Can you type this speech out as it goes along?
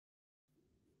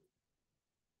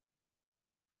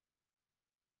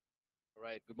All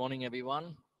right, good morning,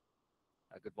 everyone.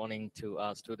 Good morning to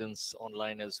our students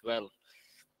online as well.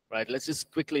 Right, let's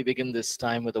just quickly begin this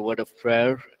time with a word of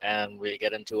prayer and we'll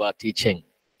get into our teaching.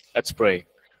 Let's pray.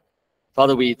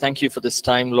 Father, we thank you for this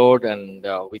time, Lord, and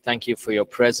we thank you for your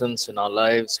presence in our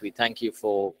lives. We thank you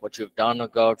for what you've done, oh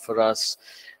God, for us.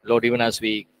 Lord, even as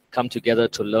we come together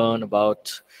to learn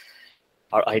about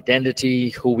our identity,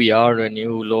 who we are in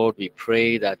you, Lord, we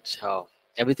pray that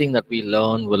everything that we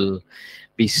learn will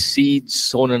be seeds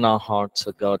sown in our hearts,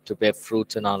 oh God, to bear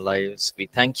fruit in our lives. We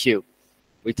thank you.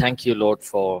 We thank you, Lord,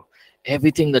 for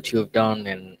everything that you have done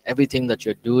and everything that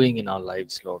you're doing in our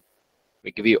lives, Lord.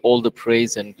 We give you all the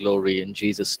praise and glory. In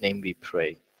Jesus' name we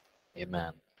pray.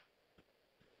 Amen.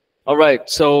 All right,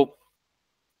 so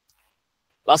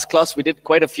last class we did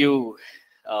quite a few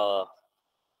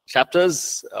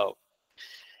chapters.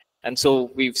 And so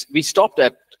we stopped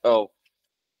at,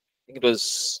 I think it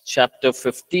was chapter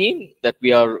 15, that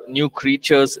we are new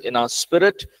creatures in our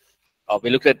spirit. We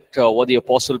looked at what the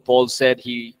Apostle Paul said.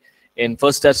 In 1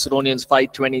 Thessalonians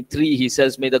 5:23, he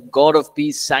says, "May the God of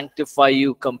peace sanctify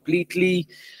you completely,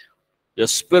 your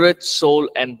spirit, soul,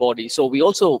 and body." So we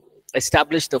also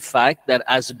established the fact that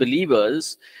as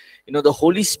believers, the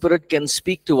Holy Spirit can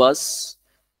speak to us,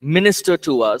 minister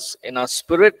to us in our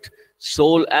spirit,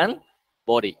 soul, and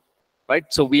body. Right?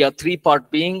 So we are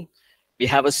three-part being. We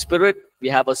have a spirit, we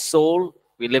have a soul,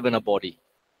 we live in a body.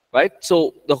 Right?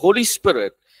 So the Holy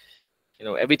Spirit,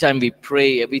 every time we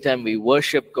pray, every time we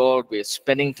worship God, we're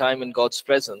spending time in God's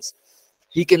presence,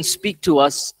 He can speak to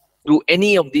us through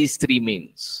any of these three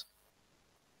means: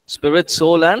 spirit,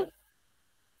 soul, and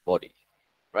body.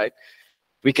 Right?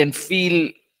 We can feel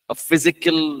a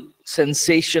physical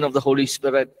sensation of the Holy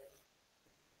Spirit.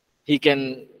 He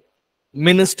can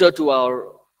minister to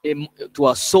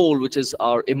our soul, which is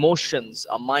our emotions,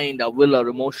 our mind, our will, our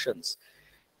emotions.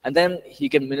 And then He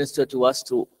can minister to us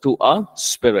to our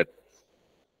spirit.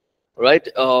 Right?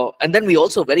 And then we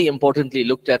also very importantly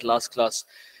looked at last class,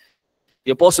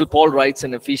 the Apostle Paul writes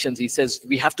in Ephesians, he says,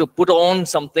 we have to put on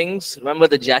some things. Remember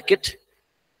the jacket?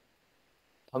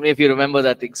 How many of you remember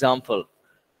that example?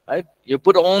 Right? You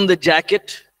put on the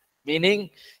jacket,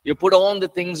 meaning you put on the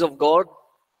things of God,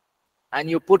 and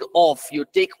you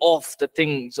take off the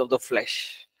things of the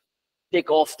flesh. Take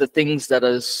off the things that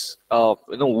is,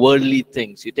 worldly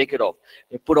things. You take it off.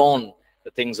 You put on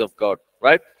the things of God,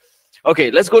 right?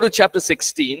 Okay, let's go to chapter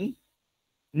 16.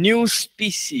 New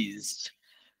species,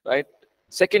 right?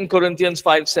 2 Corinthians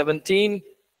 5:17.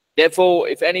 Therefore,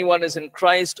 if anyone is in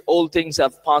Christ, all things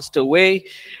have passed away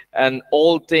and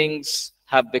all things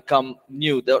have become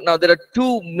new. Now, there are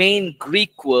two main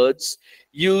Greek words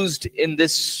used in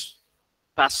this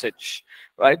passage,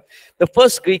 right? The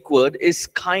first Greek word is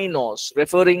kainos,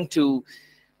 referring to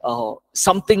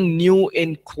something new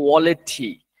in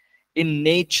quality, in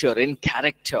nature, in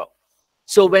character.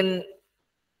 So when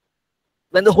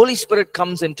the Holy Spirit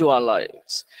comes into our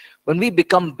lives, when we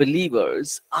become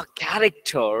believers, our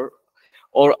character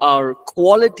or our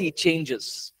quality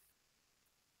changes,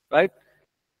 right?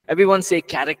 Everyone say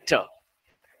character,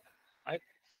 right?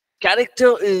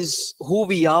 Character is who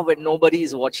we are when nobody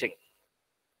is watching.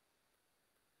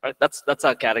 Right? That's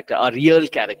our character, our real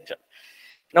character.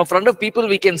 Now, in front of people,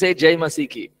 we can say Jai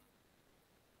Masiki.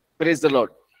 Praise the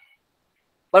Lord.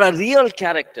 But our real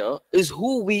character is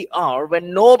who we are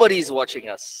when nobody is watching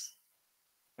us.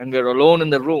 When we're alone in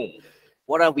the room,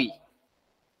 what are we?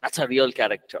 That's our real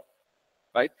character.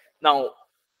 Right? Now,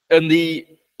 in the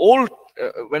old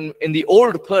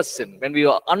person, when we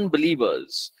were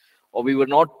unbelievers, or we were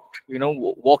not,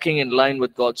 walking in line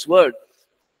with God's word,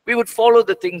 we would follow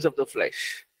the things of the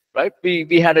flesh. Right?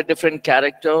 We had a different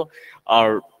character.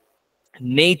 Our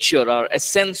nature, our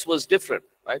essence was different.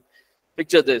 Right?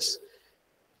 Picture this.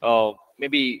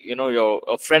 Maybe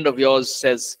a friend of yours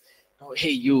says, "Oh, hey,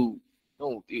 you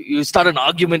start an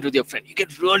argument with your friend. You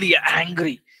get really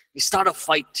angry. You start a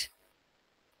fight.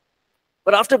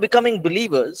 But after becoming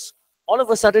believers, all of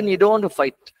a sudden you don't want to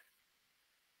fight.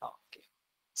 Oh, okay,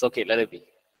 it's okay. Let it be.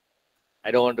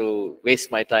 I don't want to waste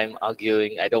my time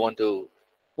arguing. I don't want to."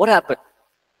 What happened?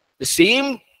 The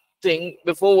same thing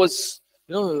before was,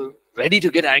 ready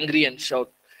to get angry and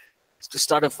shout, to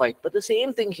start a fight. But the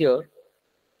same thing here.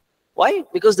 Why?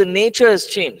 Because the nature has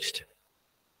changed.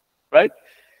 Right?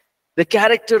 The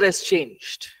character has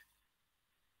changed.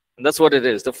 And that's what it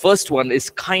is. The first one is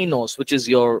kainos, which is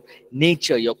your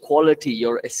nature, your quality,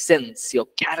 your essence, your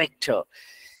character.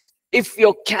 If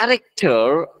your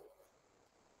character,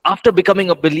 after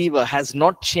becoming a believer, has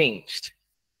not changed,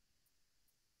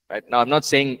 right? Now, I'm not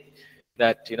saying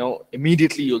that,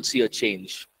 immediately you'll see a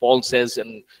change. Paul says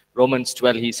in Romans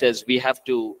 12, he says we have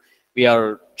to We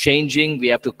are changing. We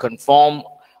have to conform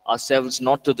ourselves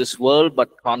not to this world,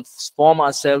 but transform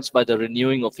ourselves by the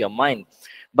renewing of your mind.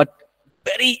 But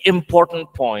very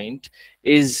important point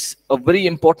is a very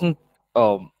important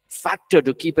factor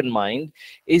to keep in mind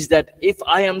is that if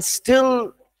I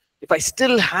still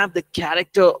have the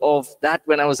character of that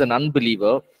when I was an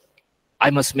unbeliever, I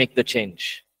must make the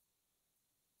change.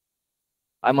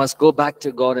 I must go back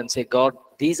to God and say, God,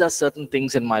 these are certain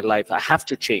things in my life. I have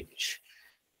to change.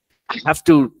 I have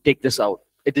to take this out.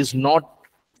 It is not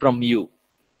from you.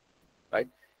 Right?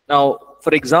 Now,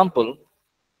 for example,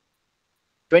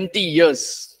 20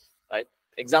 years, right?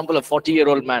 Example, a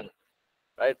 40-year-old man,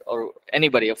 right? Or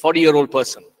anybody, a 40-year-old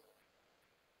person.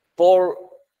 For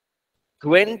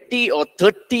 20 or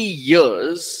 30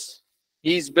 years,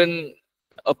 he's been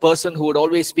a person who would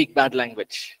always speak bad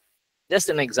language. Just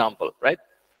an example, right?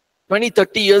 20,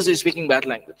 30 years he's speaking bad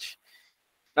language.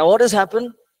 Now what has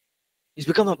happened? He's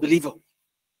become a believer.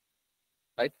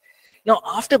 Right? Now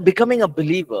after becoming a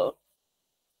believer,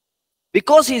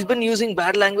 because he's been using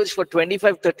bad language for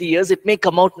 25, 30 years, it may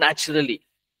come out naturally.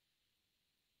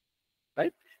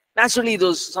 Right? Naturally,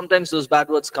 sometimes those bad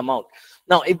words come out.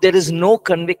 Now, if there is no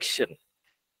conviction,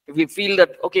 if we feel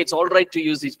that, okay, it's all right to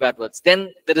use these bad words,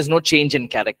 then there is no change in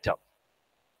character.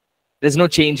 There's no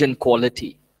change in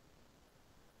quality.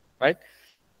 Right?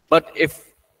 But if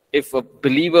a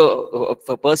believer, if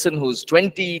a person who's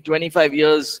 20, 25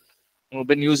 years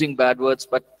been using bad words,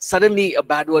 but suddenly a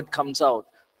bad word comes out,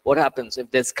 what happens? If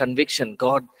there's conviction,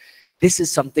 God, this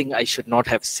is something I should not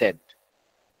have said.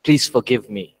 Please forgive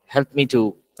me. Help me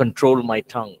to control my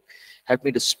tongue. Help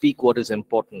me to speak what is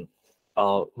important.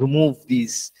 Remove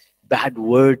these bad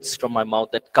words from my mouth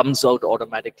that comes out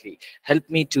automatically. Help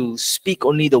me to speak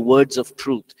only the words of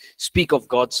truth. Speak of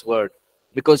God's word.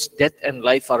 Because death and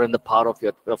life are in the power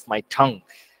of my tongue.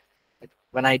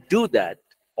 When I do that,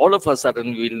 all of a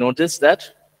sudden we'll notice that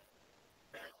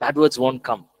bad words won't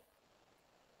come.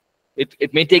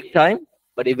 It may take time,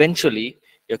 but eventually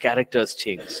your character has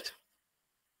changed.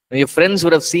 And your friends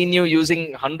would have seen you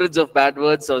using hundreds of bad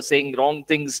words or saying wrong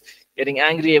things, getting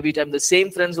angry every time. The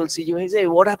same friends will see you and say,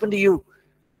 what happened to you?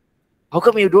 How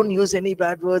come you don't use any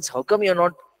bad words? How come you're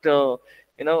not,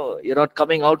 you're not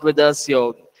coming out with us?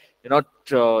 You're not,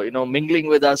 mingling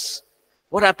with us.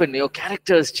 What happened? Your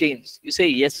character has changed. You say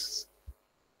yes.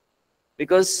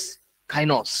 Because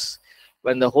kainos,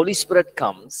 when the Holy Spirit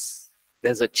comes,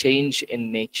 there's a change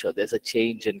in nature. There's a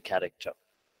change in character.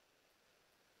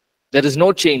 There is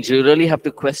no change. You really have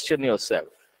to question yourself.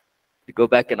 You go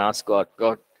back and ask God,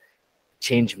 God,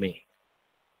 change me.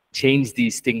 Change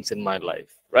these things in my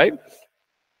life, right?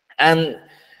 And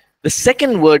the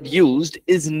second word used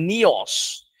is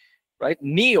neos, right?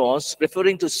 Neos,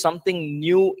 referring to something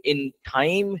new in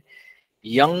time,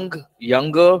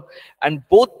 younger, and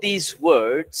both these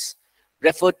words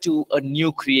refer to a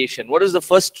new creation. What is the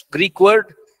first Greek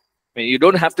word? I mean, you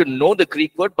don't have to know the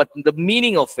Greek word, but the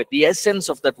meaning of it, the essence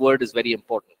of that word is very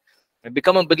important. When you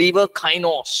become a believer,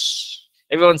 kainos.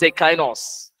 Everyone say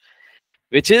kainos,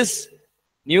 which is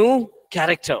new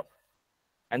character.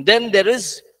 And then there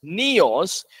is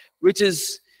neos, which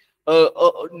is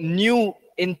new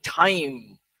in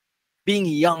time, being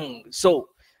young. So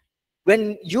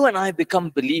when you and I become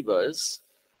believers,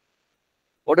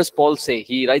 what does Paul say?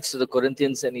 He writes to the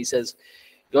Corinthians and he says,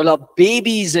 you all are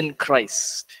babies in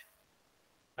Christ.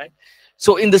 Right?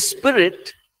 So in the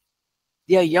spirit,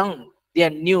 they are young, they are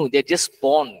new, they're just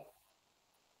born.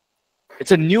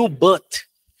 It's a new birth.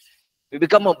 We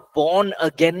become a born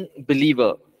again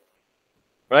believer.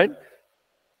 Right?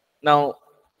 Now,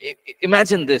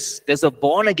 imagine this. There's a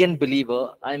born again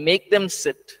believer. I make them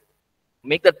sit,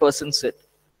 make that person sit,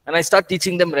 and I start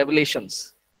teaching them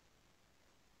revelations.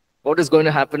 What is going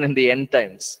to happen in the end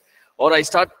times? Or I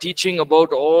start teaching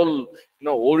about all,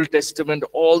 Old Testament,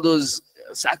 all those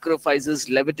sacrifices,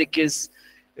 Leviticus,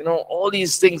 all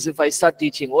these things. If I start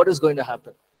teaching, what is going to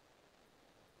happen?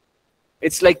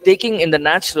 It's like taking, in the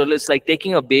natural, it's like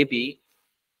taking a baby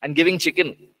and giving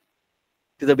chicken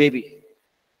to the baby.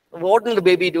 What will the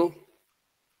baby do?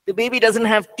 The baby doesn't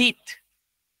have teeth.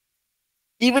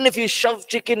 Even if you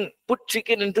put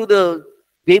chicken into the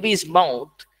baby's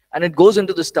mouth and it goes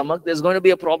into the stomach, there's going to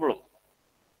be a problem.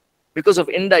 Because of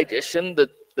indigestion,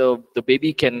 the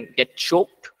baby can get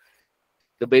choked.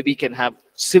 The baby can have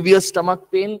severe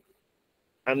stomach pain,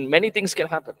 and many things can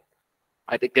happen.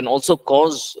 It can also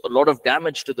cause a lot of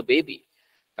damage to the baby.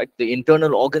 Right? The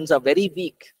internal organs are very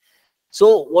weak.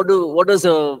 So what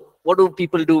do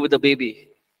people do with the baby?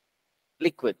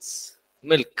 Liquids,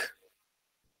 milk.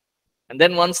 And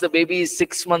then once the baby is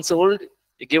 6 months old,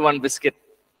 you give one biscuit.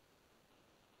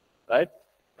 Right?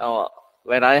 Now,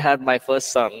 when I had my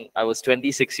first son, I was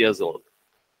 26 years old.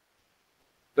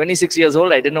 26 years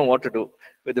old, I didn't know what to do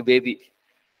with the baby.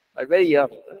 I was very young.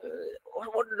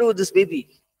 What to do with this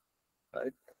baby?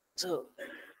 Right? So,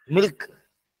 milk,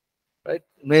 right?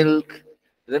 Milk.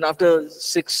 Then after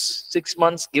six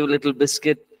months, give a little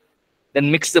biscuit.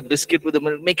 Then mix the biscuit with the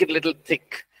milk, make it a little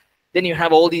thick. Then you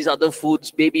have all these other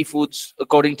foods, baby foods,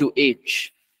 according to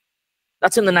age.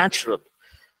 That's in the natural.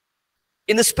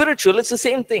 In the spiritual, it's the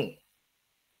same thing.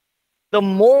 The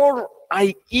more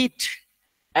I eat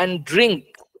and drink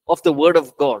of the Word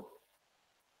of God,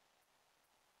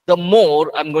 the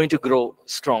more I'm going to grow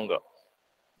stronger.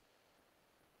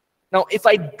 Now, if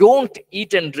I don't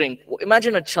eat and drink,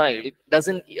 imagine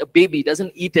a baby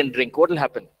doesn't eat and drink, what will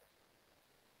happen?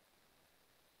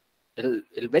 It'll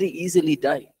very easily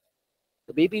die.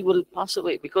 The baby will pass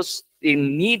away because they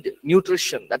need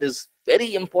nutrition. That is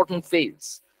very important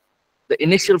phase. The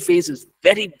initial phase is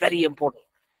very, very important.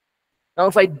 Now,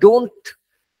 if I don't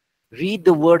read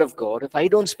the Word of God, if I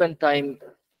don't spend time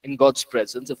in God's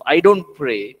presence, if I don't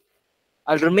pray,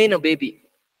 I'll remain a baby.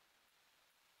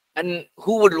 And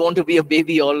who would want to be a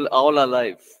baby all our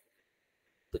life?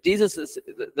 So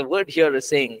the word here is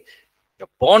saying, you're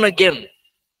born again.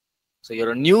 So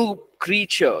you're a new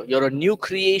creature. You're a new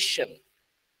creation.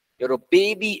 You're a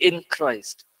baby in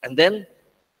Christ. And then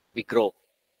we grow.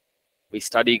 We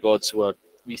study God's word.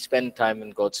 We spend time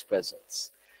in God's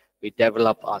presence. We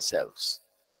develop ourselves.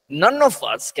 None of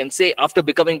us can say after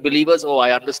becoming believers, oh,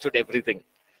 I understood everything.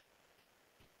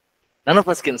 None of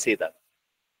us can say that,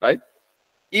 right?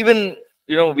 Even,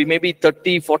 we may be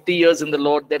 30, 40 years in the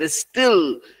Lord. There is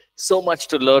still so much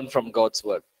to learn from God's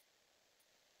word,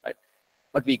 right?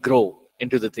 But we grow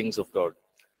into the things of God.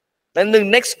 Then the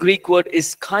next Greek word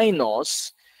is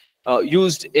kainos,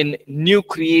 used in new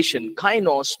creation.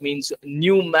 Kainos means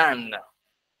new man,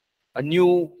 a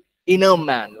new inner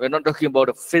man. We're not talking about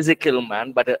a physical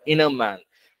man, but an inner man.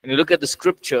 When you look at the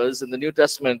scriptures in the New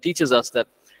Testament, it teaches us that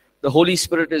the Holy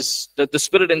Spirit is, the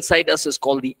Spirit inside us is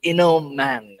called the inner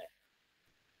man.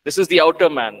 This is the outer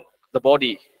man, the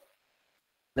body.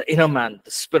 The inner man,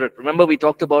 the spirit. Remember we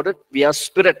talked about it? We are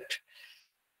spirit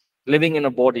living in a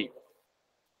body.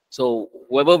 So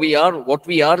whoever we are, what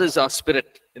we are is our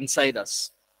spirit inside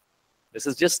us. This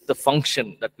is just the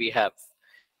function that we have,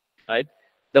 right?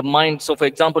 The mind, so for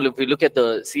example, if we look at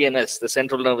the CNS, the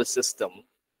central nervous system,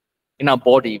 in our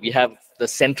body, we have the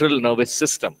central nervous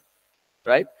system,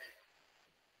 right?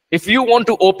 If you want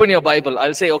to open your Bible,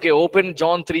 I'll say, okay, open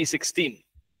John 3:16.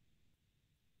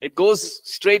 It goes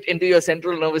straight into your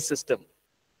central nervous system.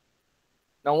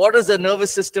 Now, what does the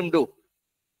nervous system do?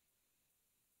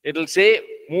 It'll say,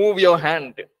 move your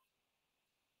hand.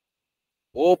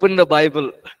 Open the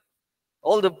Bible.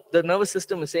 All the nervous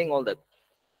system is saying all that.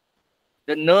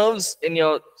 The nerves in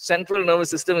your central nervous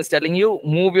system is telling you,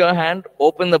 move your hand,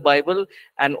 open the Bible,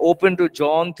 and open to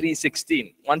John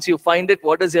 3:16. Once you find it,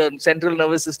 what does your central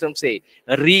nervous system say?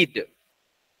 Read.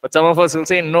 But some of us will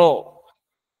say, no.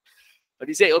 But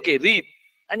you say, okay, read.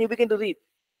 And you begin to read.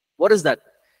 What is that?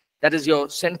 That is your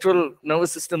central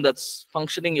nervous system that's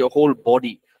functioning your whole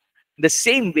body. The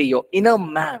same way, your inner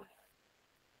man,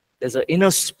 there's an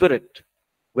inner spirit.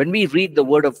 When we read the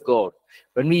Word of God,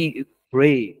 when we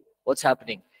pray, what's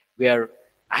happening? We are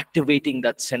activating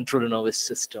that central nervous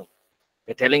system.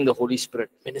 We're telling the Holy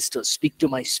Spirit, minister, speak to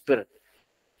my spirit.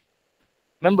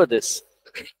 Remember this.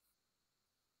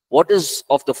 What is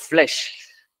of the flesh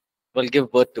will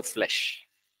give birth to flesh.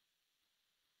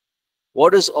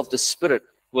 What is of the spirit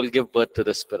will give birth to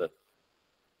the spirit.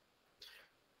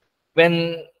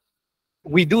 When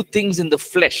we do things in the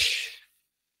flesh,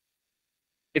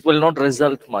 it will not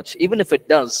result much. Even if it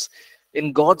does,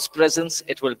 in God's presence,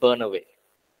 it will burn away.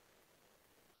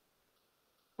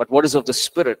 But what is of the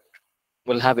Spirit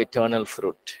will have eternal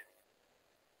fruit.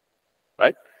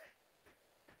 Right?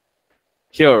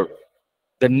 Here,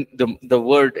 the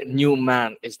word new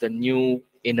man is the new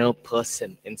inner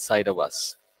person inside of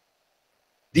us.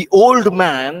 The old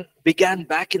man began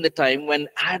back in the time when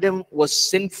Adam was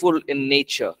sinful in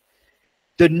nature.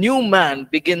 The new man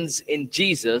begins in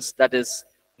Jesus, that is,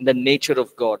 in the nature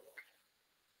of God.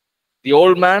 The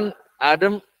old man,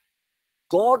 Adam,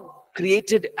 God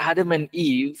created Adam and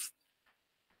Eve,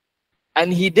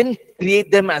 and he didn't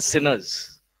create them as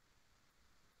sinners.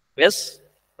 Yes?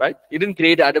 Right? He didn't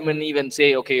create Adam and Eve and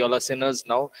say, okay, you all are sinners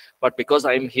now, but because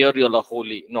I'm here, you all are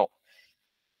holy. No.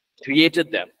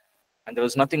 Created them, and there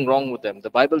was nothing wrong with them. The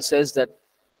Bible says that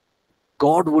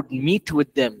God would meet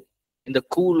with them in the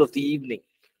cool of the evening,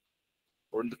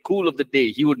 or in the cool of the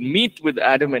day. He would meet with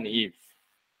Adam and Eve.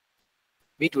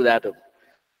 Meet with Adam.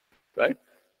 Right?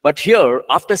 But here,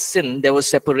 after sin, there was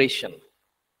separation.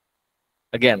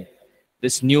 Again,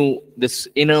 this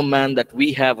inner man that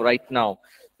we have right now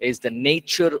is the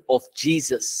nature of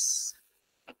Jesus.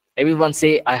 Everyone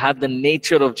say, I have the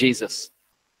nature of Jesus.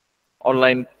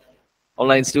 Online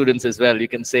students as well, you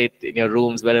can say it in your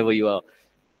rooms, wherever you are.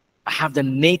 I have the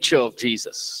nature of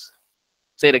Jesus.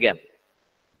 Say it again.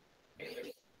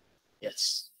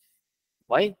 Yes.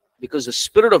 Why? Because the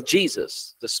Spirit of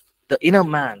Jesus, the inner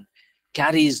man,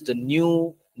 carries the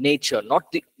new nature,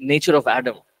 not the nature of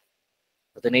Adam,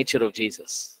 but the nature of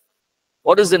Jesus.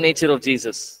 What is the nature of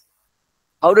Jesus?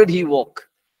 How did he walk?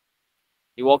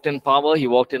 He walked in power, he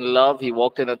walked in love, he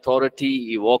walked in authority,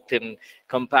 he walked in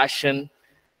compassion,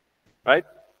 right?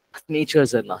 That nature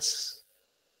is in us.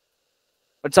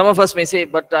 But some of us may say,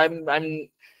 but I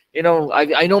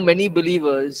know many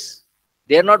believers,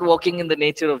 they're not walking in the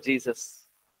nature of Jesus.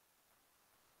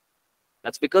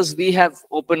 That's because we have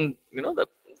opened, the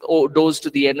doors to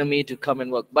the enemy to come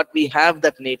and work. But we have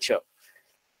that nature.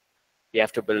 We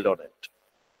have to build on it,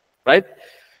 right?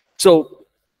 So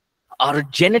our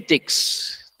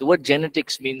genetics, the word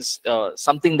genetics means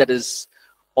something that is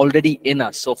already in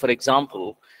us. So for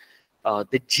example,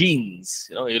 the genes,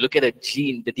 you look at a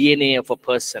gene, the DNA of a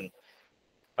person,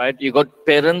 right? You got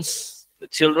parents, the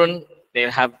children, they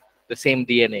have the same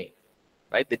DNA,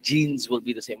 right? The genes will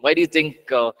be the same. Why do you think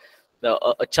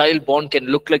a child born can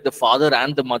look like the father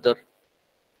and the mother?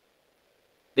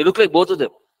 They look like both of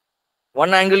them.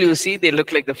 One angle you see, they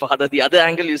look like the father. The other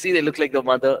angle you see, they look like the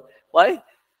mother. Why?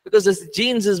 Because the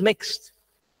genes is mixed.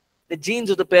 The genes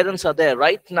of the parents are there.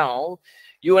 Right now,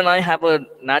 you and I have a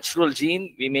natural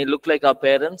gene. We may look like our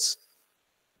parents,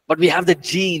 but we have the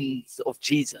genes of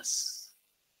Jesus.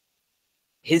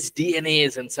 His DNA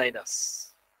is inside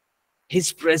us.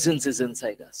 His presence is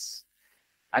inside us.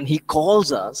 And he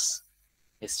calls us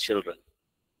his children.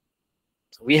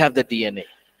 So we have the DNA.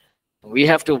 We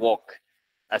have to walk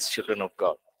as children of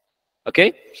God.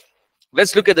 Okay?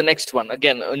 Let's look at the next one.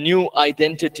 Again, a new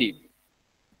identity.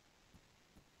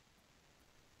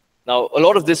 Now, a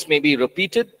lot of this may be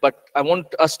repeated, but I want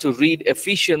us to read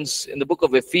Ephesians, in the book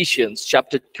of Ephesians,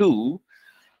 chapter 2.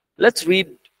 Let's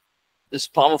read this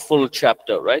powerful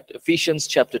chapter, right? Ephesians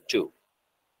chapter 2.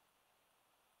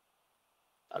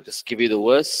 I'll just give you the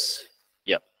verse.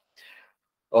 Yeah.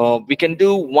 We can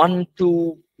do 1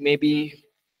 to maybe,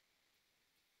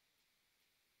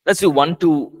 let's do 1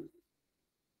 to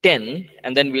 10,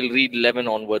 and then we'll read 11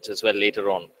 onwards as well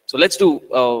later on. So let's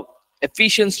do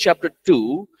Ephesians chapter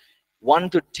 2, 1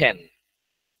 to 10.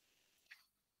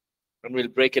 And we'll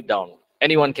break it down.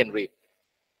 Anyone can read.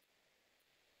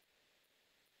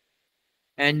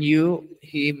 And you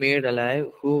he made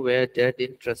alive who were dead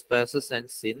in trespasses and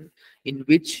sin, in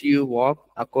which you walked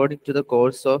according to the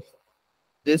course of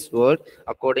this world,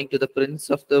 according to the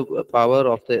prince of the power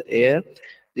of the air,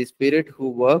 the spirit who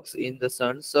works in the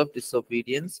sons of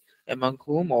disobedience, among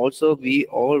whom also we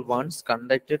all once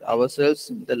conducted ourselves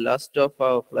in the lust of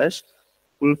our flesh,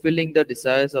 fulfilling the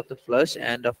desires of the flesh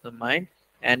and of the mind,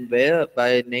 and were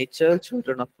by nature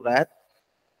children of wrath,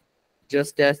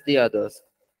 just as the others.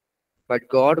 But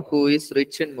God, who is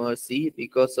rich in mercy,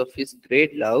 because of his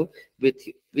great love with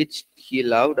which he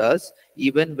loved us,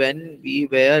 even when we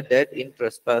were dead in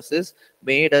trespasses,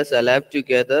 made us alive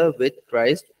together with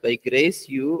Christ. By grace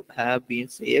you have been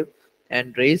saved,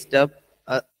 and raised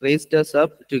us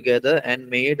up together, and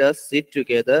made us sit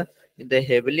together in the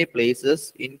heavenly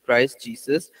places in Christ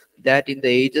Jesus, that in the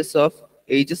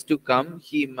ages to come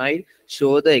he might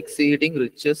show the exceeding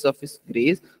riches of his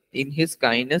grace in his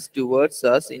kindness towards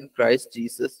us in Christ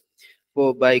Jesus.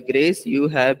 For by grace you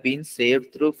have been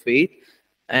saved through faith,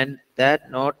 and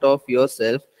that not of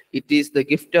yourself. It is the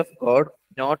gift of God,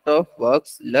 not of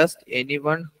works, lest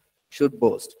anyone should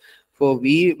boast. For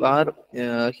we are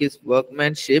his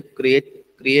workmanship,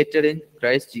 created in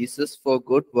Christ Jesus for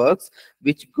good works,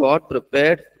 which God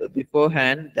prepared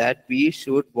beforehand that we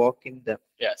should walk in them.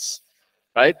 Yes.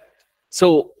 Right?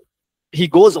 So he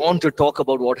goes on to talk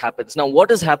about what happens. Now,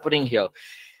 what is happening here?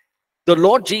 The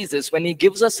Lord Jesus, when he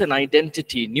gives us an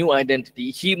identity, new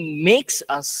identity, he makes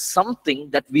us something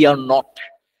that we are not.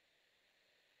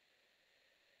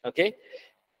 Okay?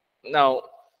 Now,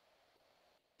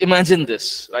 imagine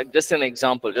this, right? Just an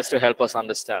example, just to help us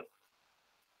understand.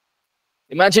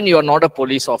 Imagine you are not a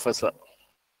police officer.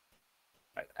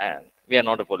 Right? And we are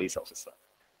not a police officer,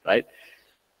 right?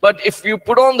 But if you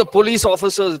put on the police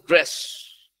officer's dress,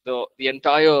 the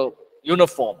entire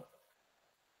uniform,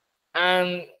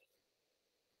 and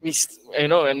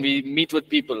we meet with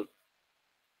people,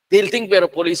 they'll think we're a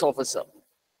police officer.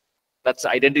 That's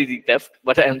identity theft,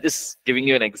 but I'm just giving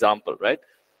you an example, right?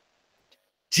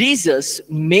 Jesus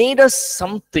made us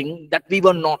something that we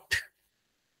were not.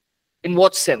 In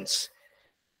what sense?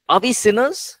 Are we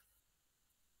sinners?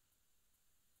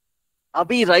 Are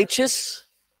we righteous?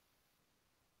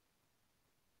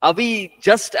 Are we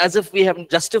just as if we have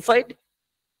justified?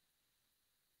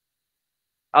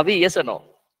 Are we, yes or no?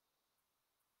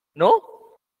 No?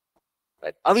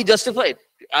 Right. Are we justified?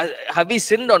 Have we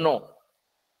sinned or no?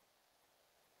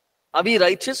 Are we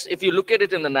righteous? If you look at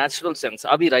it in the natural sense,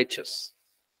 are we righteous?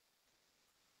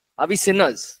 Are we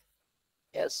sinners?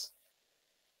 Yes.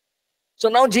 So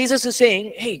now Jesus is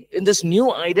saying, hey, in this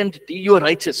new identity, you are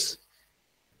righteous.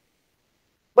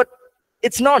 But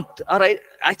it's not. All right.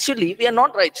 Actually, we are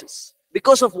not righteous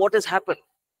because of what has happened.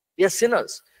 We are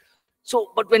sinners.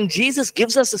 So, but when Jesus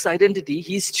gives us this identity,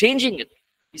 he's changing it.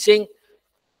 He's saying,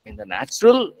 in the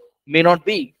natural, may not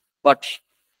be, but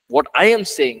what I am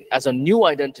saying as a new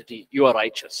identity, you are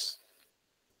righteous.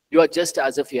 You are just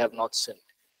as if you have not sinned.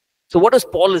 So what is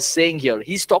Paul is saying here?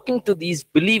 He's talking to these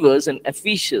believers in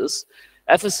Ephesus.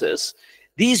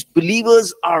 These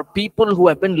believers are people who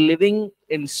have been living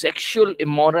in sexual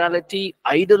immorality,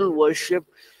 idol worship.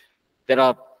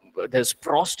 There's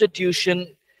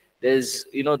prostitution. If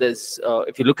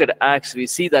you look at Acts, we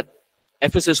see that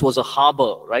Ephesus was a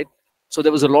harbor, right? So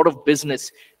there was a lot of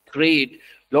business, trade,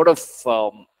 a lot of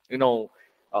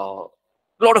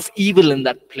evil in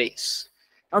that place.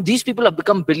 Now these people have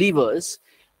become believers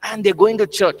and they're going to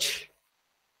church.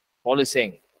 Paul is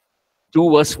saying,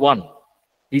 2 verse 1.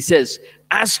 He says,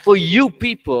 as for you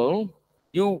people,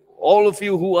 all of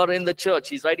you who are in the church,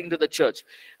 he's writing to the church.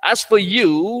 As for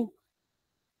you,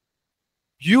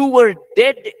 you were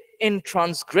dead in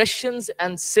transgressions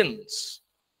and sins.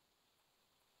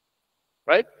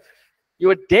 Right? You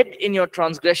were dead in your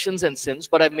transgressions and sins,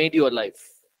 but I've made you alive.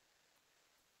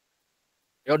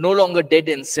 You're no longer dead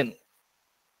in sin.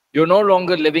 You're no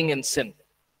longer living in sin.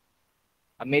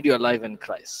 I made you alive in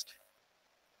Christ.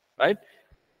 Right?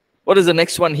 What is the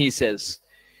next one he says?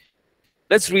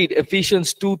 Let's read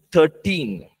Ephesians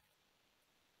 2:13.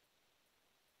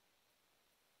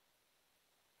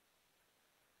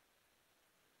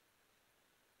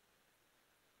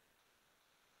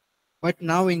 But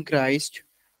now in Christ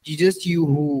Jesus, you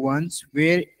who once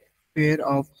were far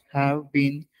off have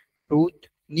been brought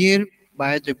near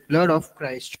by the blood of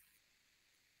Christ.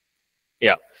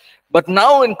 Yeah. But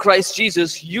now in Christ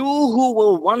Jesus, you who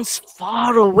were once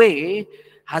far away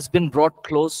has been brought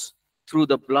close through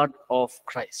the blood of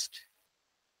Christ.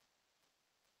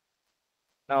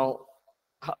 Now,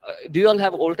 do you all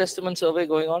have Old Testament survey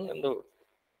going on?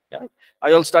 Yeah? Are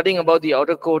you all studying about the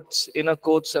outer courts, inner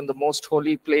courts, and the most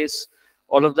holy place?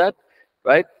 All of that,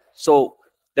 right? So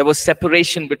there was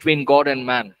separation between God and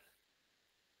man.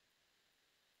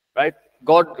 Right?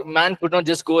 Man could not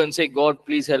just go and say, God,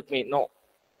 please help me. No.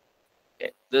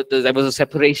 There was a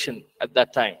separation at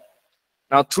that time.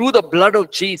 Now, through the blood of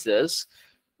Jesus,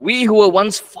 we who were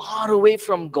once far away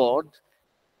from God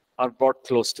are brought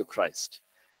close to Christ.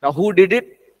 Now, who did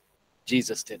it?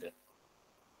 Jesus did it.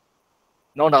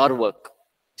 Not our work.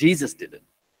 Jesus did it.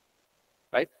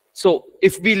 Right? So,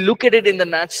 if we look at it in the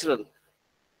natural,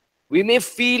 we may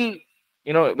feel,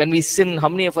 when we sin, how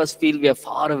many of us feel we are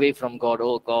far away from God?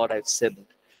 Oh, God, I've sinned.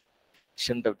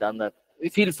 Shouldn't have done that. We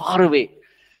feel far away.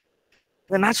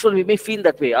 The natural, we may feel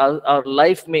that way. Our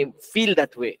life may feel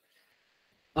that way.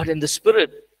 But in the spirit,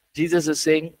 Jesus is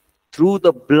saying, through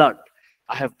the blood,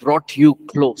 I have brought you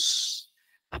close.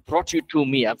 I've brought you to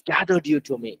me. I've gathered you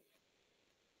to me.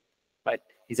 Right?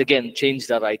 He's again changed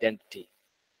our identity.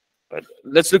 Right?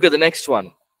 Let's look at the next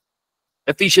one.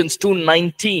 Ephesians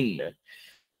 2:19.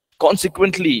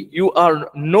 Consequently, you are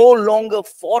no longer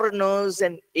foreigners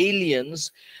and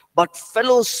aliens, but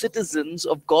fellow citizens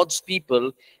of God's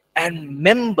people and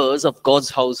members of God's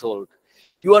household.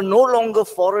 You are no longer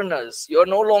foreigners. You are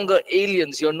no longer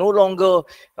aliens. You are no longer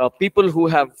people who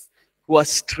are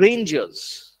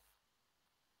strangers,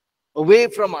 away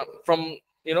from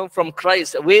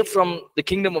Christ, away from the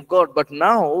kingdom of God. But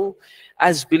now,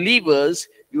 as believers,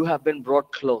 you have been brought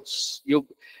close. You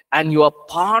are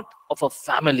part of a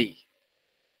family.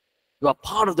 You are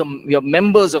part of you're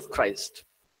members of Christ.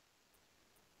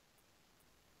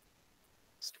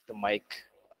 Stick the mic.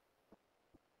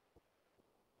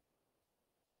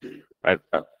 Right.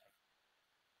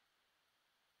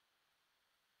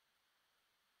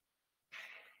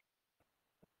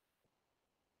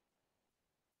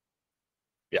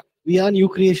 Yeah. We are new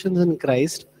creations in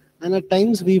Christ, and at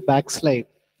times we backslide.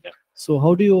 Yeah. So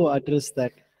how do you address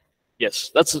that?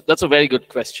 Yes, that's a very good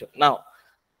question. Now,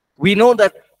 we know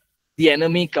that the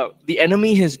enemy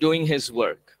is doing his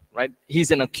work, right? He's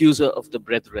an accuser of the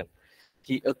brethren.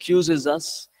 He accuses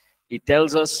us. He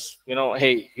tells us,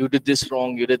 hey, you did this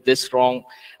wrong, you did this wrong.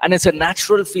 And it's a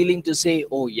natural feeling to say,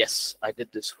 oh, yes, I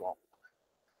did this wrong.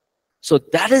 So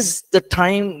that is the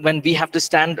time when we have to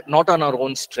stand not on our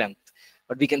own strength,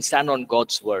 but we can stand on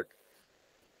God's word.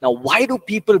 Now, why do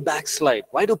people backslide?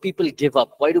 Why do people give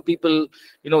up? Why do people,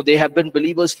 they have been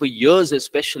believers for years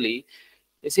especially.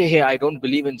 They say, hey, I don't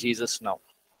believe in Jesus now.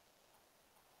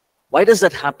 Why does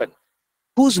that happen?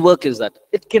 Whose work is that?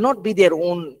 It cannot be their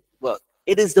own work.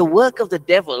 It is the work of the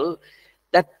devil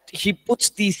that he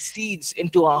puts these seeds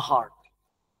into our heart.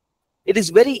 It is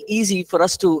very easy for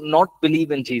us to not believe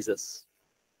in Jesus.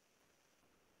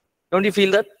 Don't you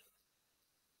feel that?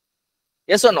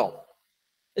 Yes or no?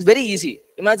 It's very easy.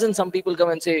 Imagine some people come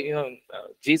and say,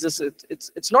 Jesus,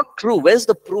 it's not true. Where's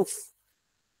the proof?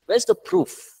 Where's the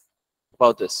proof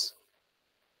about this?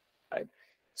 Right?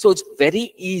 So it's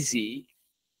very easy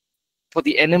for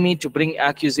the enemy to bring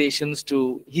accusations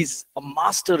to, he's a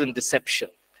master in deception.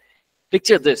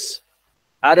 Picture this.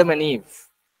 Adam and Eve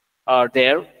are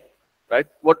there, right?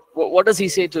 What does he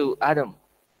say to Adam?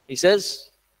 He says,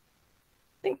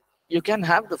 I think you can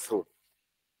have the fruit.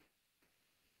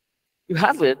 You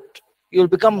have it, you'll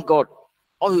become God.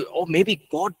 Or maybe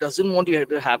God doesn't want you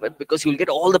to have it because you'll get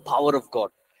all the power of God.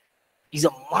 He's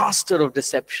a master of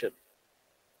deception.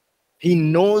 He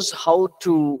knows how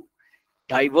to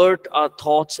divert our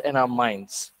thoughts and our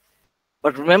minds.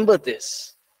 But remember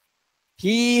this,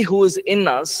 he who is in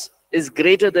us is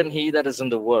greater than he that is in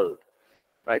the world,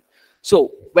 right?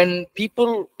 So when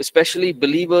people, especially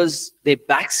believers, they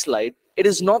backslide, it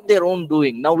is not their own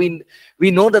doing. Now we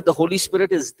know that the Holy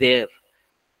Spirit is there,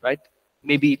 right?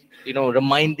 Maybe,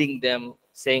 reminding them,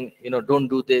 saying, don't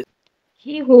do this.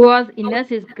 He who was in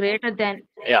us is greater than.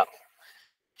 Yeah.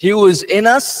 He who is in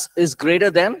us is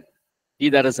greater than he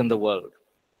that is in the world,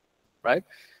 right?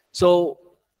 So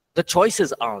the choice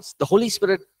is ours. The Holy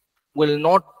Spirit will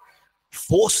not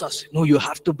force us. No, you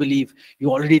have to believe.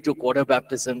 You already took water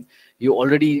baptism. You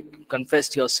already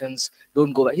confessed your sins.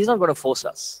 Don't go back. He's not going to force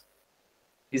us.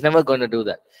 He's never going to do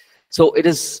that. So it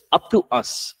is up to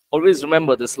us. Always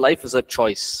remember, this life is a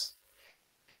choice,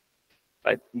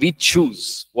 right? We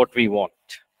choose what we want,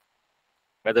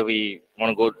 whether we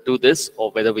want to go do this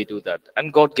or whether we do that.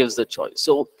 And God gives the choice.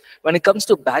 So when it comes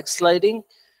to backsliding,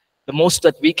 the most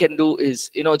that we can do is,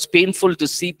 it's painful to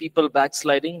see people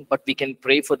backsliding, but we can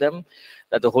pray for them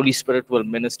that the Holy Spirit will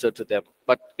minister to them.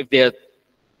 But if they are,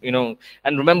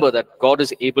 and remember that God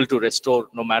is able to restore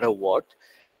no matter what.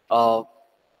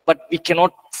 But we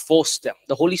cannot force them.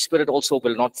 The Holy Spirit also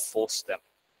will not force them,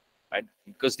 right?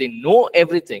 Because they know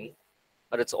everything,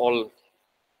 but it's all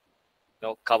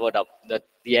covered up. That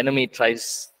the enemy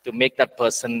tries to make that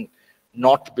person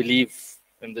not believe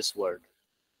in this word.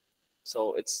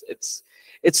 So it's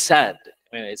sad.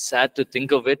 I mean, it's sad to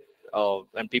think of it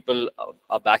when people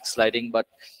are backsliding, but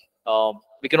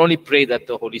we can only pray that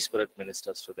the Holy Spirit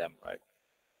ministers to them, right?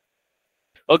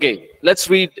 Okay, let's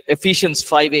read Ephesians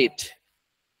 5:8.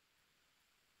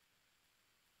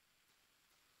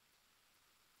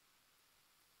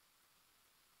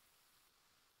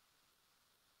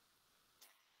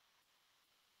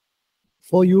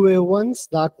 For you were once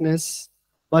darkness,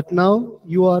 but now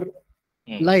you are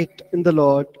light in the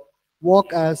Lord.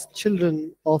 Walk as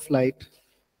children of light.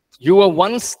 You were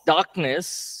once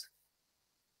darkness,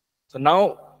 so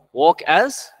now walk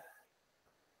as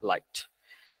light,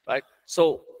 right?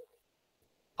 So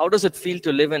how does it feel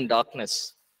to live in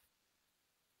darkness?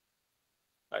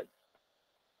 Right?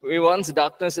 We were once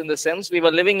darkness in the sense we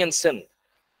were living in sin.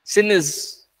 Sin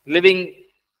is living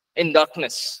in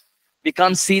darkness. We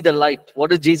can't see the light. What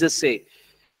did Jesus say?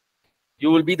 You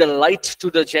will be the light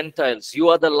to the Gentiles. You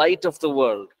are the light of the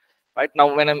world. Right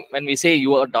now, when we say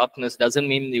you are darkness, doesn't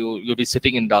mean you'll be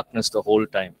sitting in darkness the whole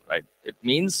time. Right? It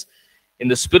means in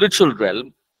the spiritual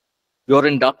realm, you're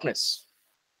in darkness.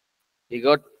 You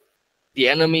got the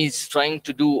enemy is trying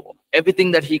to do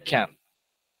everything that he can,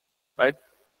 right,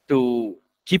 to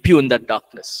keep you in that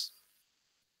darkness.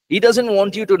 He doesn't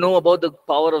want you to know about the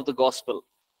power of the gospel.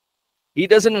 He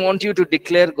doesn't want you to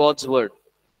declare God's word.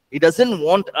 He doesn't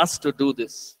want us to do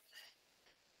this.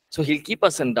 So he'll keep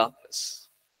us in darkness.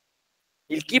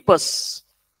 He'll keep us.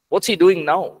 What's he doing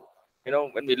now?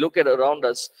 When we look at around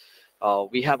us,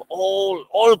 we have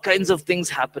all kinds of things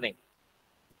happening.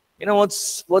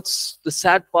 What's the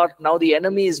sad part? Now the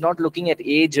enemy is not looking at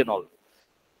age and all.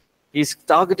 He's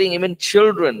targeting even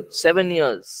children, 7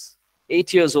 years,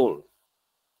 8 years old.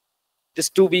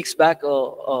 Just 2 weeks back,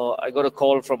 I got a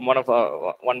call from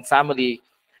one family,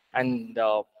 and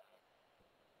a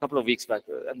couple of weeks back,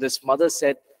 and this mother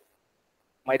said,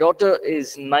 my daughter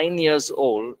is 9 years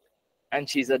old, and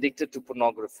she's addicted to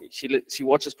pornography. She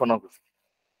watches pornography.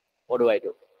 What do I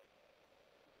do?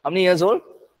 How many years old?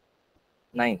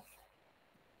 9.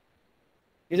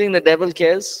 You think the devil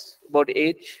cares about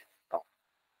age? No.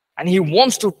 And he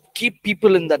wants to keep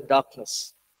people in that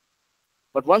darkness.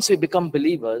 But once we become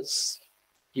believers,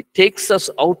 he takes us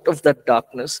out of that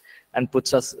darkness and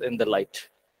puts us in the light.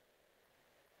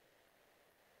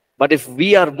 But if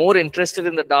we are more interested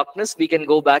in the darkness, we can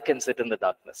go back and sit in the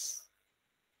darkness.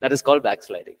 That is called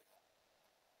backsliding.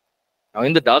 Now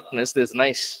in the darkness, there's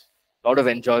nice, lot of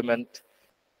enjoyment.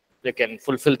 You can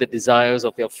fulfill the desires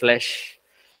of your flesh,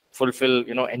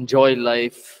 enjoy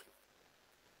life,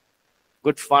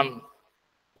 good fun.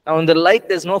 Now in the light,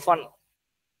 there's no fun.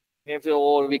 If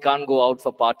we can't go out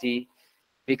for party,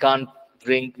 we can't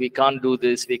drink, we can't do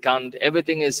this,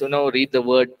 everything is, read the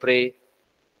word, pray.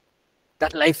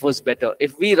 That life was better.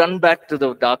 If we run back to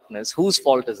the darkness, whose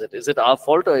fault is it? Is it our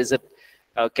fault, or is it,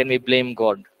 can we blame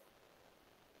God?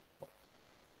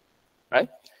 Right?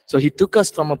 So he took us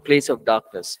from a place of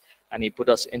darkness and he put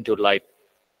us into light.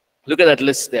 Look at that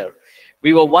list there.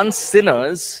 We were once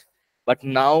sinners, but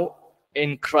now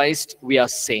in Christ we are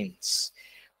saints.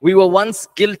 We were once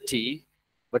guilty,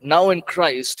 but now in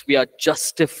Christ we are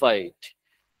justified.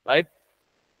 Right?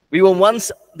 We were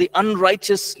once the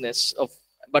unrighteousness of,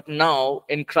 but now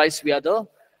in Christ we are the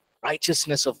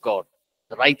righteousness of God,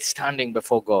 the right standing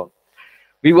before God.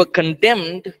 We were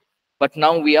condemned, but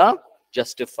now we are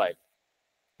justified.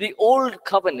 The old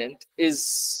covenant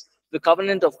is the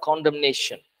covenant of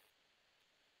condemnation.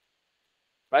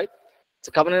 Right? It's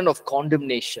a covenant of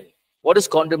condemnation. What is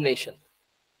condemnation?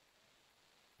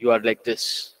 You are like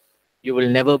this. You will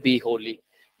never be holy.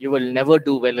 You will never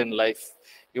do well in life.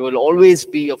 You will always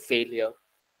be a failure.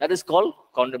 That is called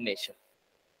condemnation.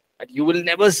 And you will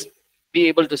never be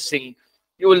able to sing.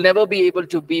 You will never be able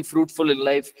to be fruitful in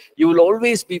life. You will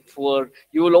always be poor.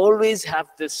 You will always have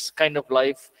this kind of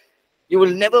life. You will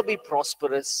never be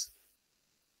prosperous.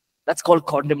 That's called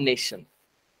condemnation.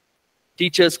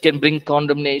 Teachers can bring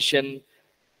condemnation.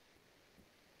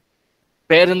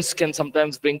 Parents can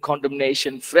sometimes bring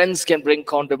condemnation. Friends can bring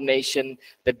condemnation.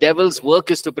 The devil's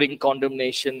work is to bring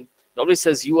condemnation. He always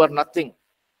says, you are nothing.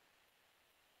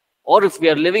 Or if we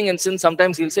are living in sin,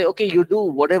 sometimes he'll say, okay, you do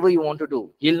whatever you want to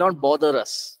do. He'll not bother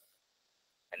us.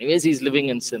 Anyways, he's living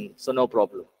in sin, so no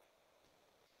problem.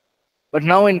 But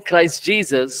now in Christ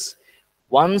Jesus,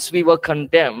 once we were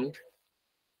condemned,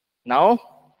 now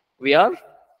we are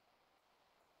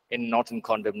not in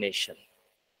condemnation.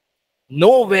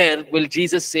 Nowhere will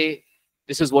Jesus say,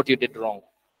 this is what you did wrong.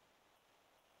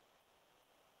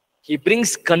 He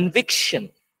brings conviction,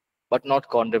 but not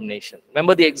condemnation.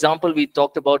 Remember the example we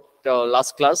talked about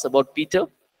last class about Peter?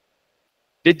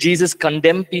 Did Jesus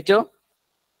condemn Peter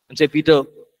and say, Peter,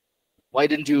 why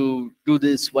didn't you do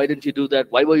this? Why didn't you do that?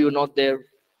 Why were you not there?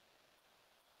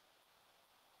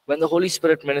 When the Holy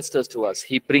Spirit ministers to us,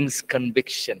 he brings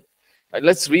conviction. Right,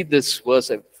 let's read this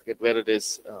verse. I forget where it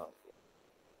is.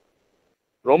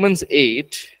 Romans 8.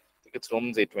 I think it's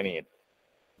Romans 8:28.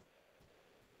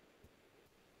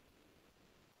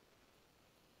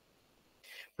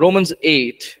 Romans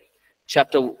 8,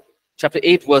 chapter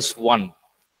 8, verse 1.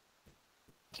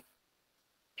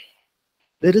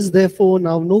 There is therefore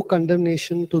now no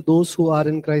condemnation to those who are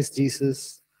in Christ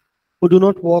Jesus, who do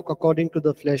not walk according to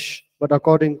the flesh, but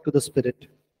according to the Spirit.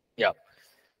 Yeah.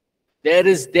 There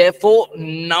is therefore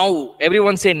now.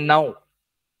 Everyone say now.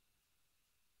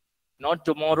 Not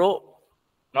tomorrow,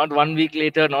 not 1 week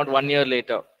later, not 1 year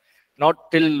later,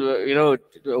 not till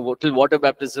till water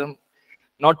baptism,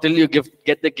 not till you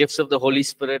get the gifts of the Holy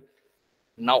Spirit.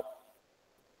 Now.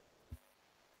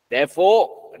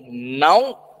 Therefore,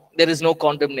 now there is no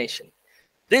condemnation.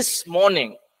 This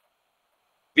morning,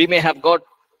 we may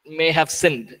have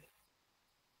sinned.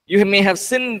 You may have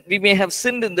sinned. We may have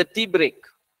sinned in the tea break.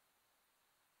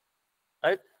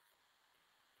 Right?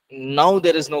 Now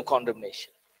there is no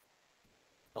condemnation.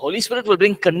 The Holy Spirit will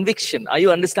bring conviction. Are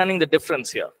you understanding the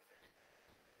difference here?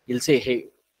 He'll say, hey,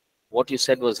 what you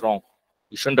said was wrong.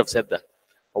 You shouldn't have said that.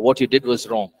 Or what you did was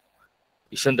wrong.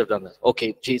 You shouldn't have done that.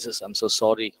 Okay, Jesus, I'm so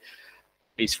sorry.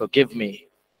 Please forgive me.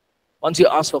 Once you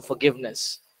ask for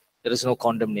forgiveness, there is no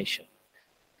condemnation.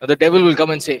 Now the devil will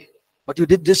come and say, but you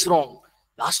did this wrong.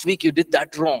 Last week you did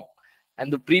that wrong.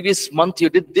 And the previous month you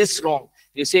did this wrong.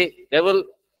 You say, devil,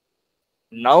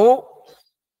 now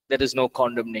there is no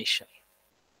condemnation.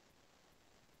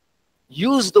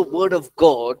 Use the word of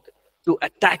God to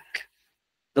attack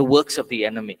the works of the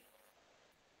enemy.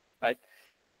 Right?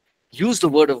 Use the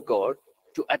word of God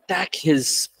to attack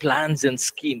his plans and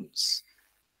schemes.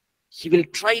 He will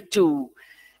try to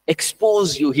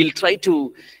expose you. He'll try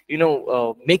to,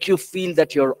 make you feel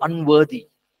that you're unworthy.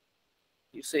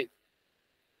 You say,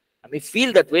 I may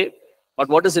feel that way, but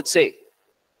what does it say?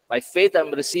 By faith,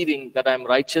 I'm receiving that I'm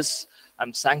righteous,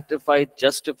 I'm sanctified,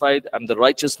 justified, I'm the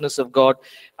righteousness of God.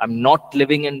 I'm not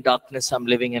living in darkness, I'm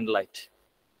living in light.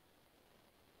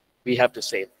 We have to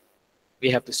say it. We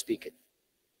have to speak it.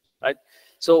 Right?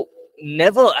 So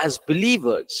never as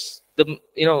believers,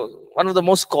 one of the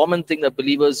most common thing that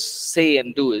believers say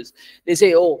and do is they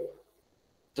say, oh,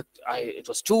 it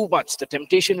was too much. The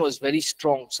temptation was very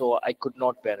strong, so I could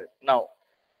not bear it. Now,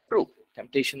 true,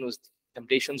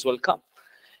 temptations will come.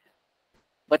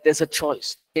 But there's a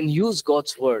choice. You can use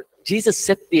God's word. Jesus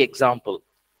set the example.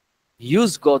 He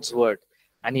used God's word,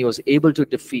 and he was able to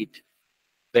defeat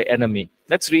the enemy.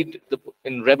 Let's read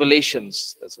in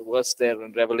Revelations. There's a verse there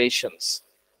in Revelations.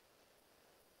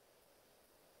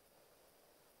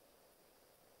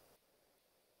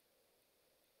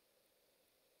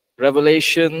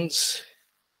 Revelations.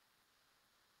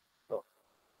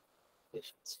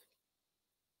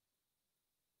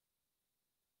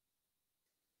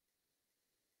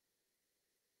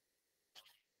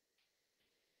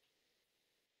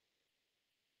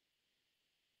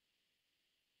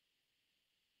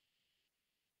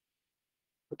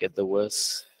 Forget the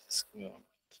verse.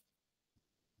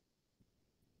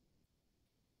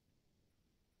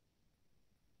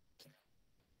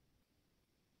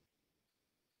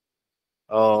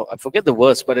 I forget the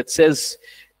verse, but it says,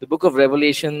 the book of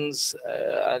Revelations,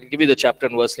 I'll give you the chapter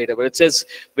and verse later, but it says,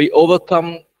 we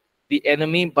overcome the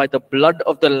enemy by the blood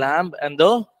of the Lamb and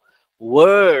the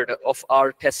word of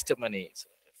our testimony.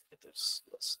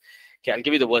 Okay, I'll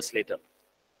give you the verse later.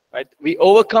 Right? We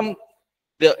overcome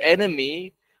the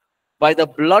enemy by the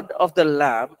blood of the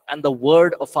Lamb and the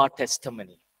word of our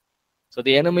testimony. So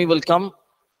the enemy will come.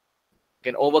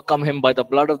 We can overcome him by the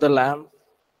blood of the Lamb.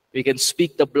 We can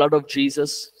speak the blood of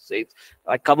Jesus. Say,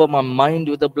 I cover my mind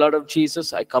with the blood of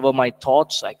Jesus. I cover my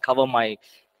thoughts. I cover my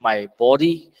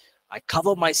body. I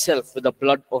cover myself with the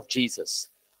blood of Jesus.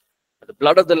 The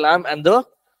blood of the Lamb and the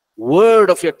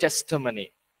word of your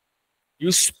testimony.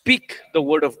 You speak the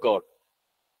word of God.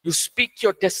 You speak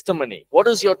your testimony. What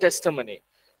is your testimony?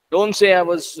 Don't say I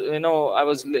was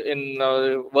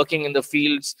working in the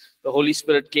fields. The Holy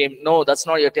Spirit came. No, that's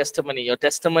not your testimony. Your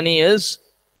testimony is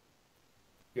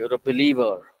you're a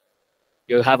believer.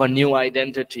 You have a new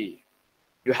identity.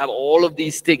 You have all of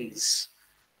these things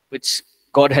which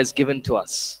God has given to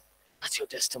us. That's your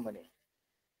testimony.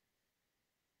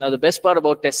 Now, the best part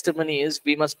about testimony is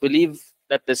we must believe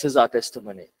that this is our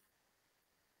testimony.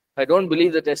 If I don't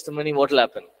believe the testimony, what will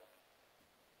happen?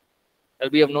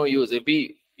 It'll be of no use.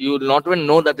 You will not even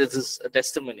know that this is a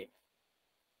testimony.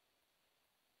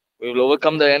 We will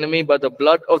overcome the enemy by the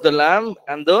blood of the Lamb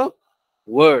and the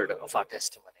word of our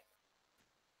testimony.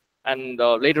 And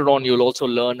later on, you'll also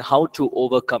learn how to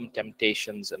overcome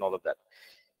temptations and all of that.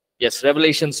 Yes,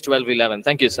 Revelations 12:11.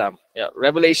 Thank you, Sam. Yeah,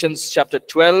 Revelations chapter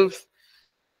 12,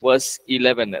 verse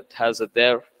 11. It has it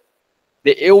there.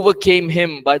 They overcame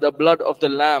him by the blood of the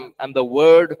Lamb and the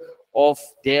word of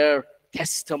their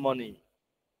testimony.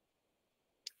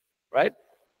 Right?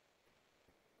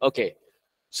 Okay.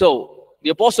 So,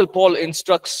 the Apostle Paul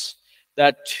instructs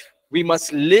that we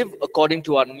must live according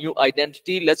to our new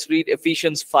identity. Let's read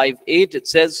Ephesians 5:8. It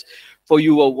says, for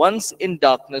you were once in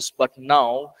darkness, but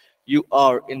now you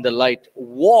are in the light.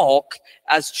 Walk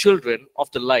as children of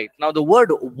the light. Now, the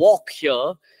word walk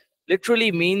here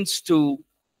literally means to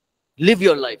live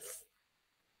your life.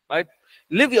 Right?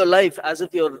 Live your life as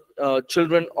if you're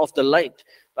children of the light.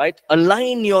 Right?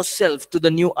 Align yourself to the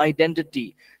new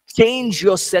identity. Change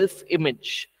your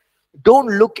self-image. Don't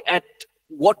look at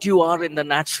what you are in the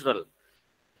natural.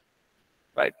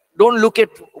 Right? Don't look at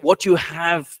what you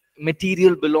have,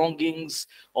 material belongings,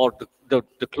 or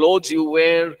the clothes you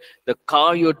wear, the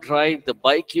car you drive, the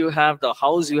bike you have, the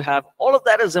house you have. All of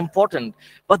that is important.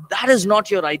 But that is not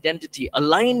your identity.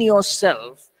 Align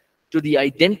yourself to the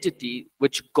identity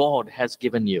which God has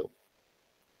given you.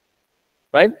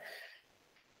 Right?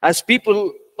 As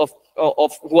people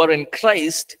of who are in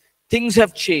Christ, things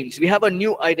have changed. We have a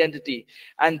new identity.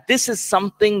 And this is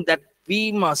something that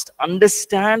we must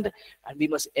understand and we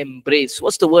must embrace.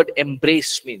 What's the word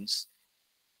embrace means?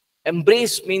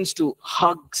 Embrace means to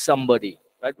hug somebody.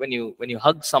 Right? When you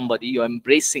hug somebody, you're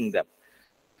embracing them.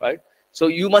 Right? So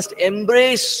you must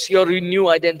embrace your new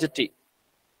identity.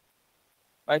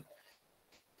 Right?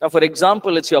 Now, for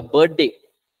example, it's your birthday.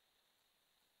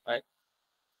 Right?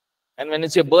 And when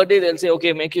it's your birthday, they'll say,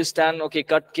 okay, make you stand, okay,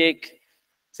 cut cake,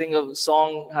 sing a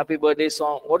song, happy birthday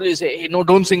song. What do you say? Hey, no,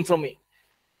 don't sing for me.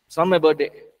 It's not my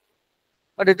birthday.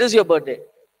 But it is your birthday.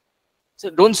 So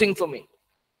don't sing for me.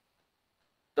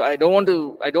 So I don't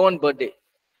want birthday.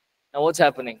 Now what's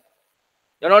happening?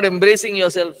 You're not embracing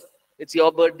yourself. It's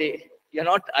your birthday. You're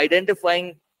not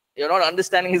identifying, you're not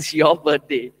understanding it's your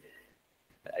birthday.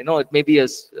 I know it may be a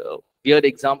weird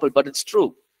example, but it's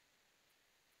true.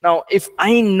 Now, if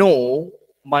I know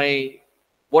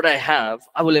what I have,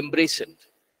 I will embrace it.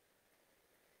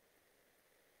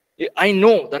 I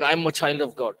know that I'm a child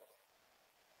of God.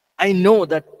 I know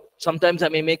that sometimes I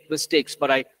may make mistakes,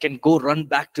 but I can go run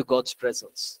back to God's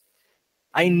presence.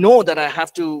 I know that I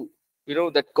have to,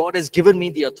 that God has given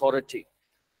me the authority.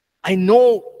 I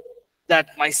know that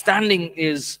my standing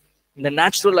is in the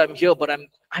natural. I'm here, but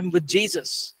I'm with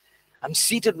Jesus. I'm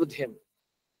seated with him.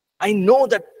 I know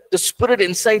that the spirit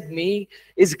inside me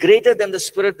is greater than the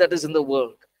spirit that is in the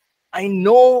world. I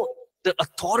know the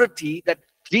authority that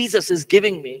Jesus is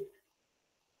giving me,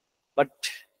 but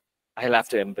I'll have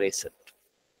to embrace it.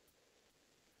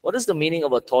 What is the meaning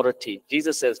of authority?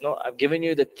 Jesus says, no, I've given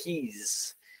you the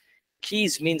keys.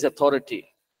 Keys means authority.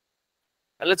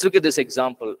 And let's look at this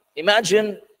example.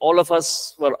 Imagine all of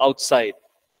us were outside,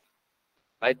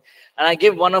 right? And I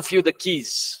give one of you the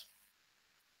keys,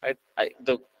 right?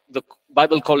 The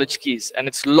Bible College keys, and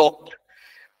it's locked,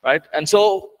 right? And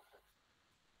so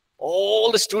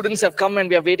all the students have come and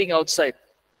we are waiting outside,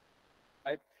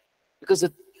 right? Because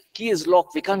the key is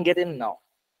locked, we can't get in now,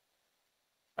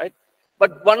 right?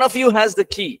 But one of you has the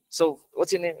key. So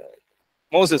what's your name?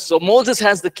 Moses. So Moses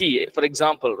has the key, for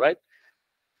example, right?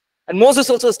 And Moses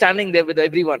also standing there with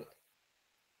everyone.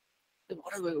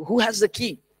 Who has the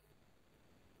key?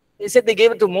 They said they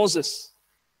gave it to Moses.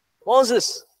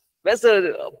 Moses, where's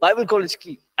the Bible College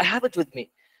key? I have it with me.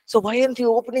 So why aren't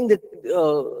you opening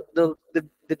the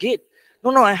gate?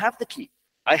 No, I have the key.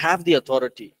 I have the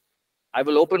authority. I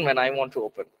will open when I want to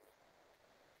open.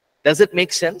 Does it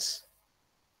make sense?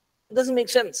 It doesn't make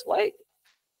sense. Why?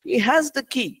 He has the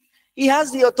key. He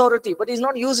has the authority, but he's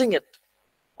not using it.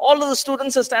 All of the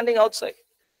students are standing outside.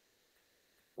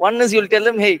 One is you'll tell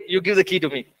them, hey, you give the key to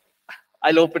me.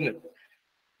 I'll open it.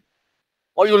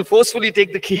 Or you'll forcefully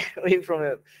take the key away from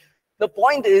him. The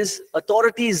point is,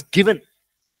 authority is given,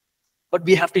 but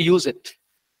we have to use it.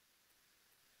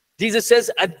 Jesus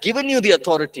says, I've given you the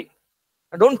authority.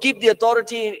 Now, don't keep the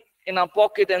authority in our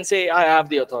pocket and say, I have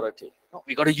the authority. No,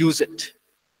 we got to use it.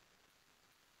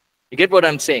 You get what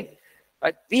I'm saying?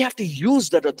 Right? We have to use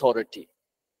that authority.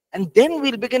 And then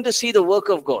we'll begin to see the work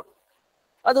of God.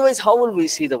 Otherwise, how will we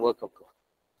see the work of God?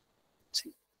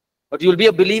 See. But you'll be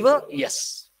a believer?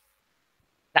 Yes.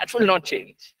 That will not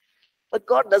change. But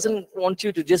God doesn't want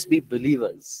you to just be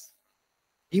believers.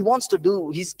 He wants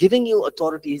to He's giving you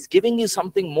authority. He's giving you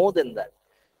something more than that.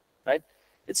 Right?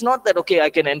 It's not that, okay, I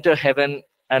can enter heaven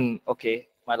and, okay,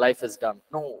 my life is done.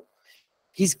 No.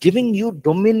 He's giving you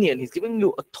dominion. He's giving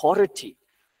you authority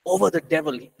over the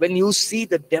devil. When you see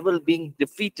the devil being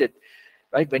defeated,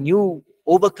 right? When you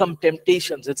overcome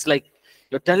temptations, it's like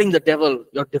you're telling the devil,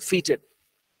 you're defeated.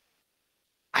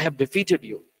 I have defeated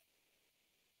you.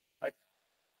 Right?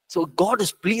 So God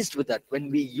is pleased with that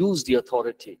when we use the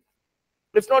authority.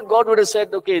 If not, God would have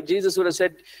said, okay, Jesus would have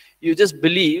said, you just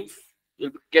believe,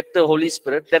 you'll get the Holy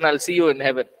Spirit, then I'll see you in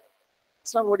heaven.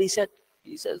 That's not what he said.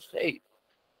 He says, hey,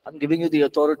 I'm giving you the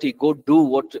authority. Go do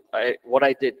what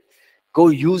I did. Go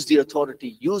use the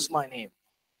authority. Use my name.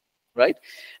 Right?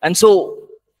 And so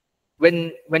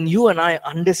when you and I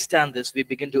understand this, we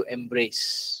begin to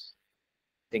embrace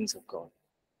things of God.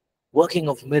 Working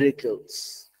of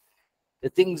miracles. The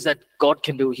things that God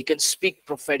can do. He can speak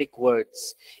prophetic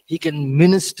words. He can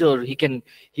minister. He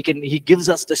gives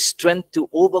us the strength to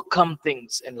overcome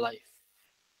things in life.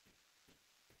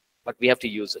 But we have to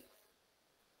use it.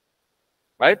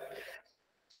 Right?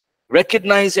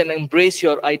 Recognize and embrace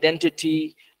your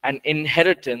identity and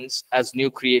inheritance as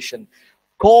new creation.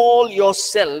 Call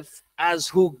yourself as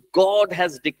who God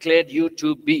has declared you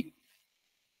to be.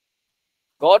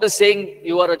 God is saying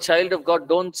you are a child of God.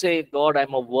 Don't say, God,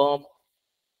 I'm a worm.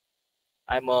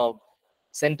 I'm a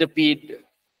centipede.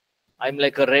 I'm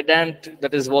like a red ant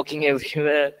that is walking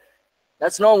everywhere.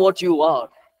 That's not what you are.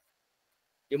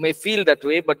 You may feel that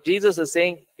way, but Jesus is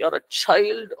saying you're a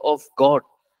child of God.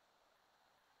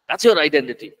 That's your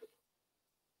identity.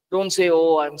 Don't say,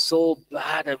 oh, I'm so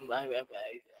bad. I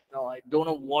don't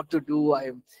know what to do.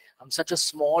 I'm such a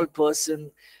small person.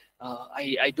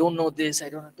 I don't know this.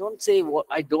 Don't say what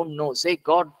I don't know. Say,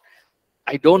 God,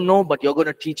 I don't know, but you're going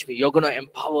to teach me. You're going to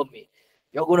empower me.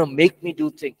 You're going to make me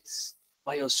do things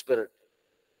by your Spirit.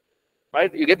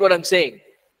 Right? You get what I'm saying?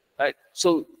 Right?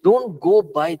 So don't go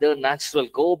by the natural.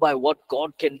 Go by what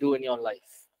God can do in your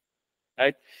life.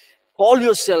 Right? Call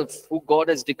yourself who God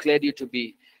has declared you to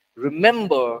be.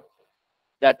 Remember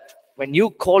that when you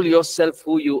call yourself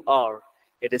who you are,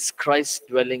 it is Christ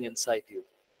dwelling inside you.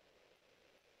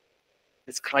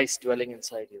 It's Christ dwelling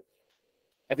inside you.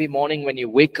 Every morning when you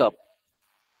wake up,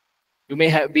 you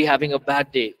may be having a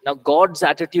bad day. Now, God's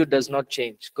attitude does not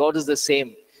change. God is the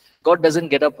same. God doesn't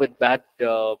get up with bad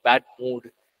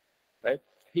mood, right?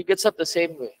 He gets up the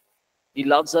same way. He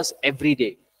loves us every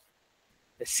day.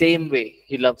 The same way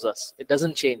He loves us. It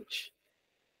doesn't change.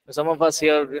 Some of us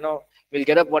here, we'll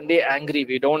get up one day angry.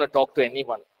 We don't want to talk to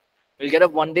anyone. We'll get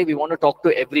up one day, we want to talk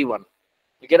to everyone.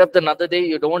 You get up another day,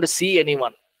 you don't want to see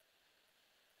anyone.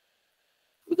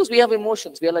 Because we have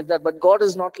emotions. We are like that. But God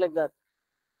is not like that.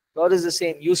 God is the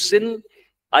same. You sin,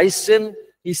 I sin,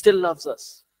 He still loves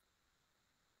us.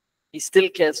 He still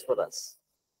cares for us.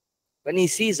 When He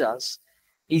sees us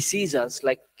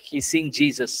like He's seeing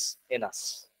Jesus in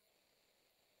us.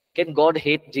 Can God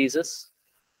hate Jesus?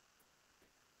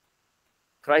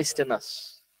 Christ in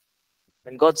us.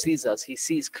 When God sees us, He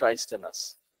sees Christ in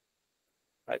us.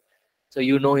 Right? So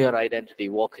you know your identity.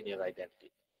 Walk in your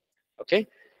identity. Okay?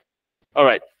 All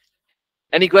right.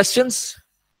 Any questions?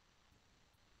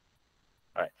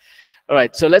 All right. All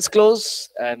right. So let's close.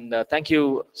 And thank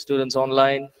you, students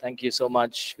online. Thank you so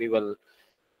much. We will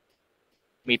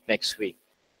meet next week.